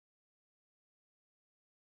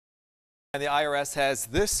And the IRS has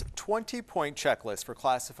this 20-point checklist for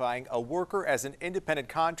classifying a worker as an independent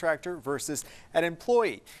contractor versus an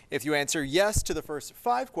employee. If you answer yes to the first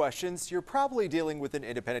 5 questions, you're probably dealing with an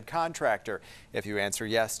independent contractor. If you answer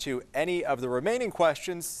yes to any of the remaining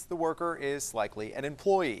questions, the worker is likely an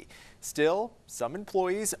employee. Still, some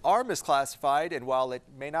employees are misclassified, and while it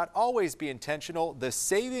may not always be intentional, the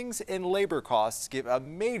savings in labor costs give a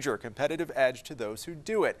major competitive edge to those who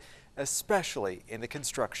do it, especially in the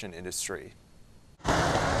construction industry.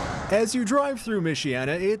 As you drive through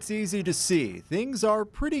Michiana, it's easy to see things are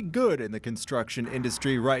pretty good in the construction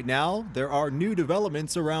industry right now. There are new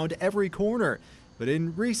developments around every corner. But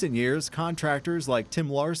in recent years, contractors like Tim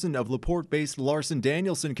Larson of LaPorte-based Larson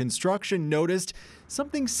Danielson Construction noticed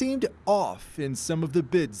something seemed off in some of the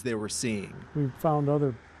bids they were seeing. We found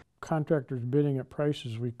other contractors bidding at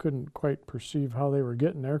prices we couldn't quite perceive how they were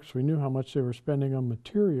getting there, because we knew how much they were spending on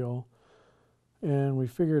material, and we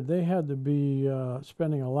figured they had to be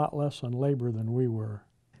spending a lot less on labor than we were.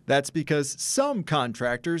 That's because some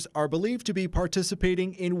contractors are believed to be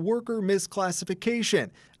participating in worker misclassification.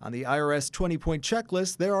 On the IRS 20-point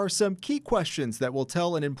checklist, there are some key questions that will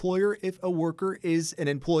tell an employer if a worker is an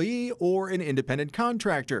employee or an independent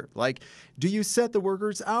contractor. Like, do you set the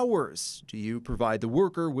worker's hours? Do you provide the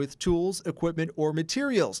worker with tools, equipment, or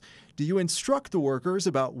materials? Do you instruct the workers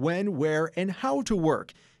about when, where, and how to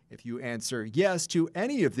work? If you answer yes to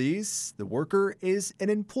any of these, the worker is an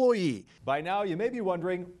employee. By now, you may be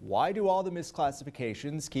wondering, why do all the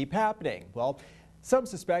misclassifications keep happening? Well, some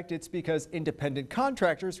suspect it's because independent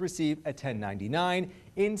contractors receive a 1099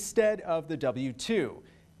 instead of the W-2.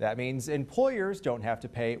 That means employers don't have to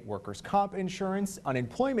pay workers' comp insurance,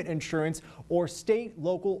 unemployment insurance, or state,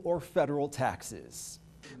 local, or federal taxes.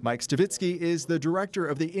 Mike Stavitsky is the director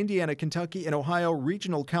of the Indiana, Kentucky, and Ohio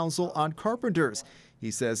Regional Council on Carpenters. He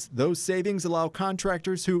says those savings allow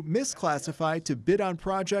contractors who misclassify to bid on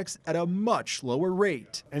projects at a much lower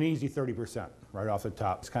rate. An easy 30% right off the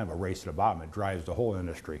top. It's kind of a race to the bottom. It drives the whole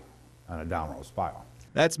industry on a downward spiral.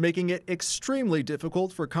 That's making it extremely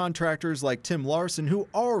difficult for contractors like Tim Larson who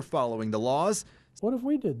are following the laws. What if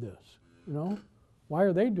we did this? You know, why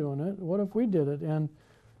are they doing it? What if we did it? And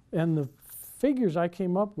the figures I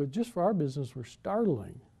came up with just for our business were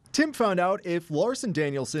startling. Tim found out if Larson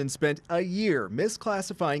Danielson spent a year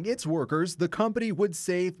misclassifying its workers, the company would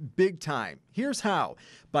save big time. Here's how.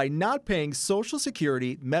 By not paying Social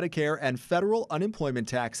Security, Medicare, and federal unemployment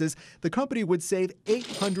taxes, the company would save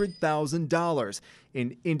 $800,000.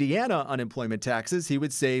 In Indiana unemployment taxes, he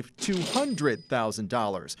would save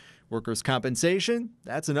 $200,000. Workers' compensation,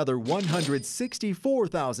 that's another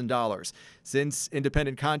 $164,000. Since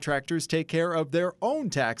independent contractors take care of their own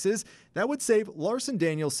taxes, that would save Larson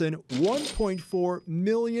Danielson $1.4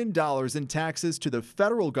 million in taxes to the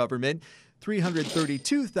federal government,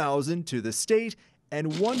 $332,000 to the state,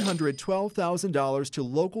 and $112,000 to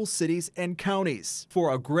local cities and counties,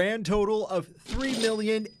 for a grand total of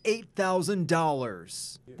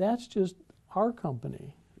 $3,008,000. That's just our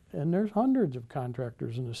company. And there's hundreds of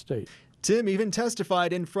contractors in the state. Tim even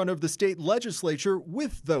testified in front of the state legislature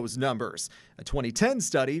with those numbers. A 2010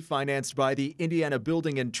 study financed by the Indiana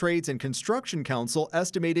Building and Trades and Construction Council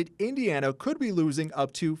estimated Indiana could be losing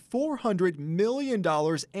up to $400 million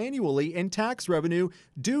annually in tax revenue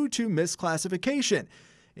due to misclassification.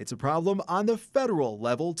 It's a problem on the federal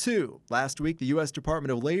level, too. Last week, the U.S.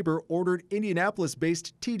 Department of Labor ordered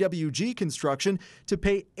Indianapolis-based TWG Construction to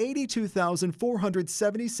pay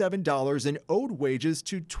 $82,477 in owed wages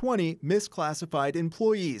to 20 misclassified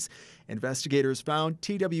employees. Investigators found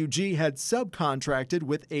TWG had subcontracted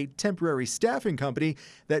with a temporary staffing company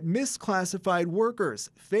that misclassified workers,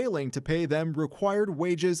 failing to pay them required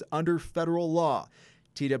wages under federal law.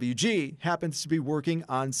 TWG happens to be working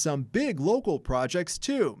on some big local projects,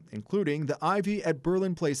 too, including the Ivy at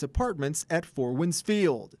Berlin Place Apartments at Four Winds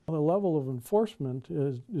Field. The level of enforcement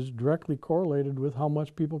is directly correlated with how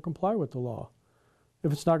much people comply with the law.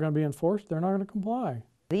 If it's not going to be enforced, they're not going to comply.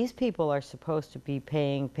 These people are supposed to be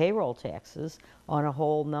paying payroll taxes on a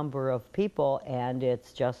whole number of people, and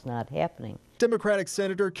it's just not happening. Democratic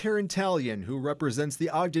Senator Karen Talion, who represents the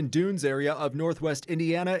Ogden Dunes area of northwest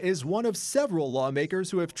Indiana, is one of several lawmakers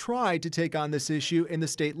who have tried to take on this issue in the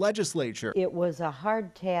state legislature. It was a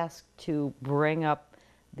hard task to bring up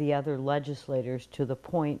the other legislators to the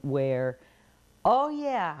point where, oh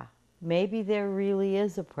yeah, maybe there really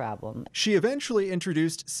is a problem. She eventually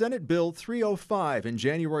introduced Senate Bill 305 in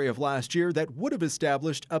January of last year that would have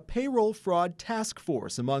established a payroll fraud task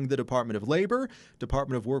force among the Department of Labor,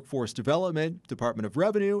 Department of Workforce Development, Department of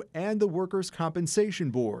Revenue, and the Workers' Compensation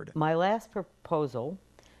Board. My last proposal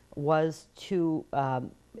was to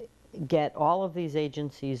get all of these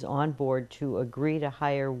agencies on board to agree to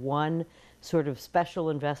hire one sort of special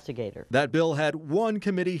investigator. That bill had one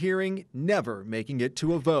committee hearing, never making it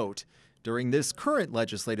to a vote. During this current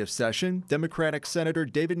legislative session, Democratic Senator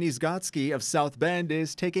David Niezgotsky of South Bend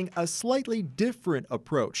is taking a slightly different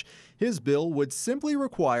approach. His bill would simply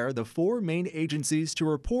require the 4 main agencies to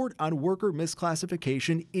report on worker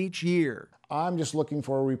misclassification each year. I'm just looking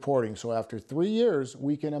for reporting, so after 3 years,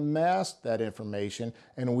 we can amass that information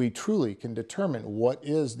and we truly can determine what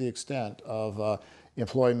is the extent of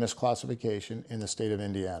employee misclassification in the state of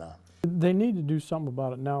Indiana. They need to do something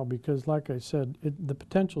about it now because, like I said, the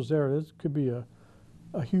potential's there. This could be a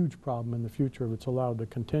huge problem in the future if it's allowed to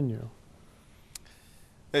continue.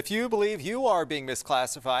 If you believe you are being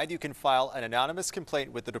misclassified, you can file an anonymous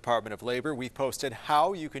complaint with the Department of Labor. We've posted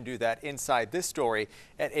how you can do that inside this story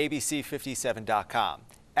at ABC57.com.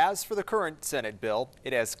 As for the current Senate bill,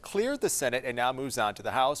 it has cleared the Senate and now moves on to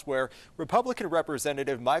the House, where Republican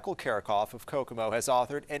Representative Michael Karakoff of Kokomo has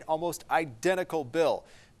authored an almost identical bill.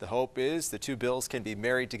 The hope is the 2 bills can be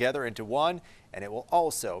married together into one, and it will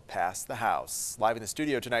also pass the House. Live in the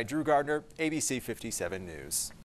studio tonight, Drew Gardner, ABC 57 News.